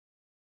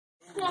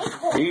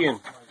Ian,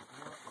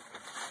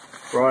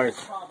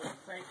 Bryce,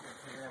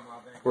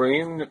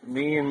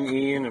 me and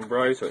Ian and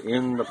Bryce are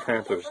in the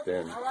Panthers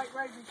den.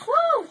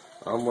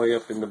 I'm way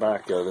up in the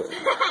back of it.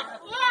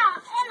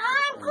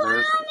 And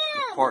there's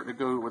the part to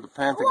go where the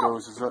Panther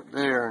goes is up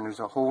there, and there's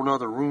a whole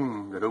other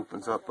room that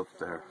opens up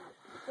there.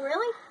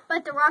 Really?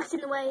 But the rock's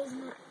in the way,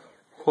 isn't it?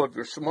 Well, if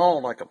you're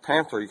small like a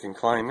panther, you can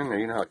climb in there.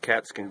 You know how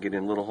cats can get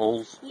in little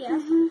holes? Yeah.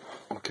 Mm-hmm.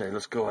 Okay,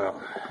 let's go out.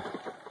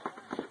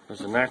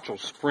 There's a natural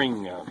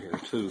spring out here,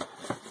 too.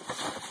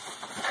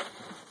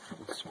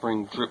 The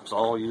spring drips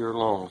all year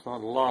long. It's not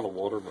a lot of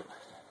water, but...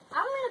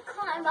 I'm going to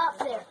climb up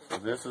there. So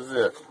this is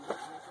it.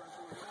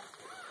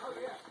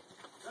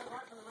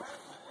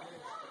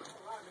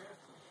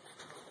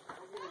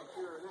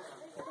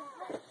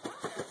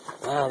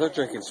 Wow, they're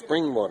drinking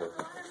spring water.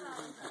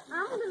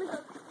 I'm going to go.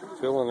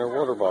 Filling their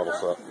water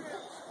bottles up.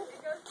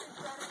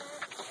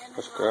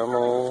 That's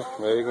Grandma,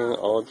 Megan,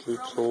 Audrey,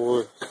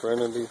 Troy,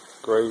 Serenity,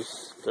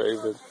 Grace,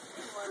 David,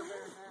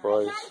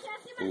 Bryce,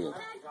 Ian.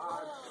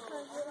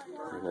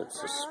 And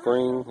it's a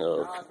spring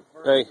of...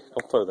 Hey,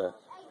 don't throw that.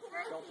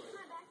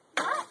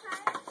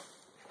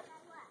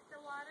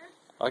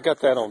 I got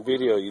that on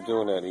video, you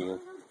doing that, Ian.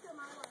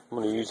 I'm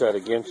going to use that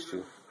against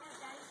you.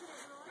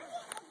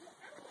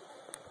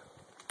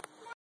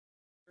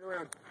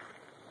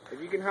 If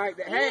you can hike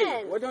that.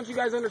 Hey, what don't you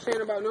guys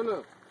understand about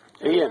no?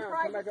 Ian.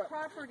 Private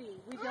property.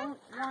 We don't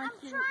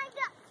want to.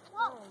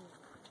 Whoa.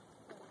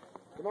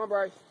 Come on,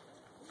 Bryce.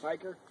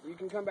 Hiker, you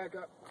can come back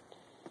up.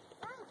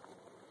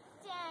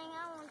 Dang,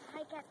 I want to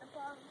hike at the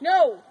bottom.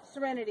 No,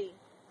 Serenity.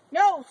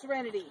 No,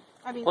 Serenity.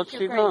 I mean, What's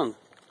she done?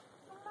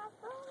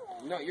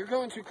 No, you're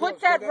going too close.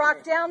 Put that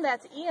rock down.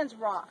 That's Ian's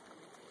rock.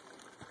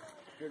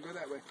 Here, go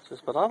that way.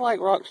 But I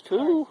like rocks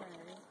too.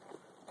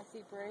 I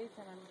see braids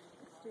and I'm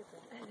stupid.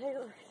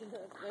 They're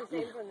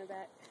safe from the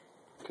back.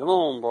 Come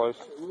on, Bryce.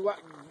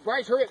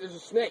 Bryce, hurry up. There's a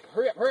snake.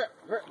 Hurry up.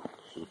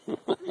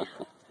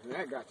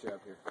 That got you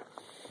up here.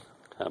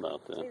 How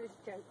about that? He was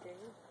joking.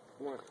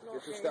 Come on,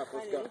 get your stuff.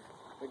 Let's go.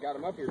 They got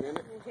him up here, didn't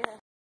it? Yeah.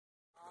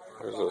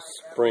 There's a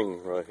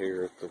spring right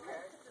here at the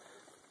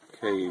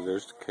cave.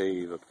 There's the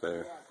cave up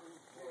there.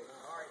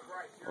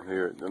 Up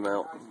here at the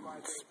mountain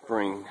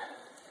spring.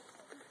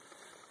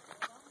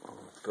 I'll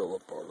fill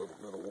up our little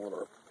bit of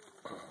water.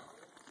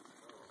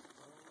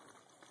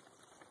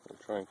 We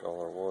drank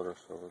all our water,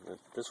 so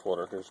this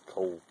water here's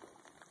cold.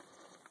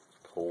 It's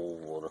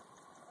cold water.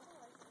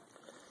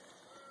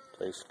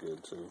 Tastes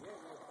good too.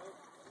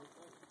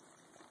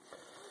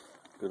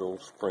 Good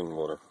old spring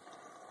water.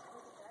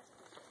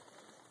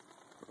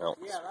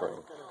 Mountain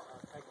spring.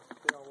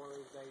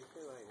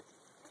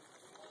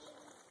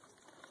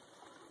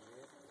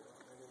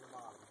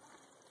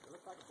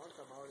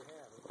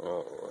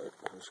 Alright,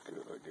 that's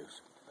good, I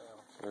guess.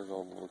 There's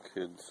all the little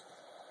kids.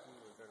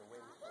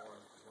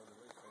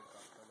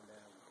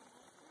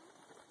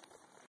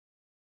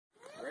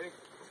 Ready?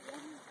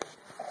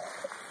 Oh,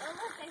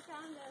 look, I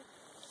found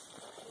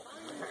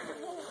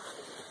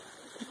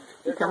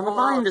a... You got a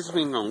vine to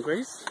swing on,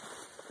 Grace.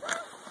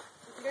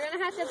 You're going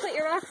to have to put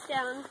your rocks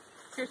down.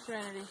 Here,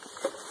 Serenity.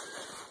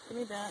 Give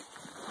me that.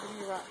 Give me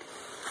your rock.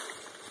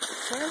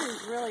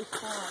 Serenity's really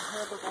strong.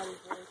 Her upper body's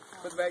really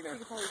strong. Put the bag down. She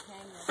could probably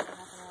hang there for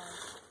half an hour.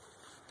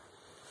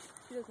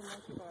 She does a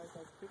monkey bars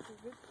like this.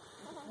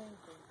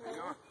 Hang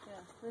on.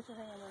 Yeah, Grace will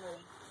hang on the leg.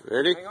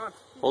 Ready? Hang on.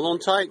 Hold on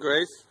tight,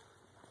 Grace.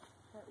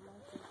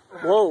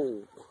 Whoa. I want to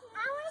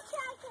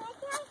try. Can I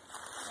try?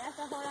 You have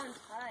to hold on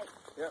tight.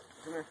 Yep,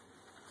 come here.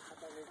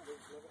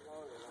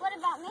 What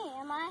about me?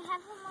 Am I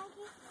half a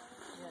monkey?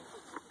 Yes.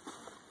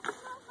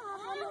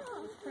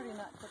 It's pretty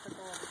not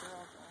typical of a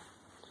girl,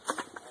 though.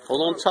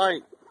 Hold on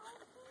tight.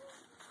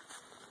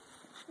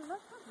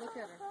 Look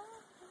at her.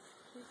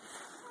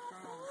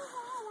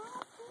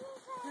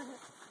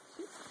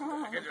 She's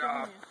strong. Good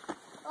job.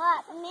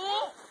 What, me?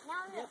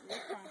 Yep,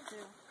 you're strong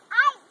too.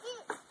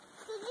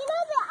 Did you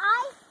know that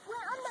I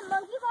went on the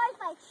monkey bars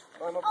like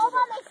all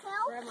by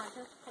myself? Grandma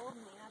just told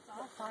me that's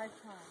all 5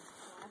 times.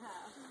 I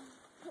have.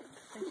 And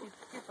she's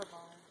skipper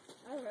balling.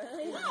 Oh,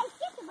 really? Yeah,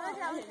 skip the bars.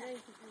 I didn't know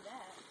you could do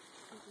that.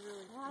 She's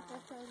really strong.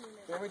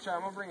 Let me try.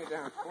 I'm going to bring it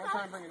down. One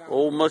time, bring it down.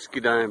 Old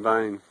muscadine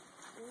vine.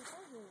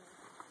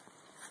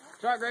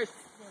 Try it, Grace.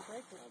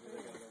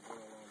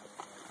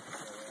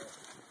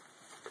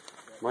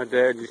 My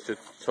dad used to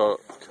tell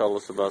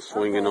us about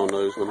swinging on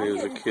those when he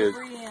was a kid.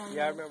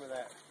 Yeah, I remember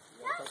that.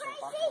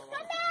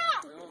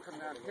 Come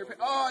down. Here,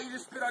 oh, you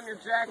just spit on your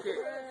jacket.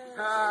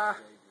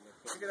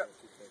 Pick it up.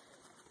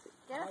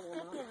 Get a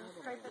stick and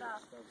scrape it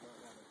off.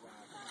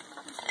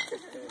 If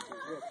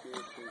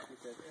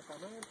I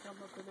may come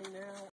up to me now.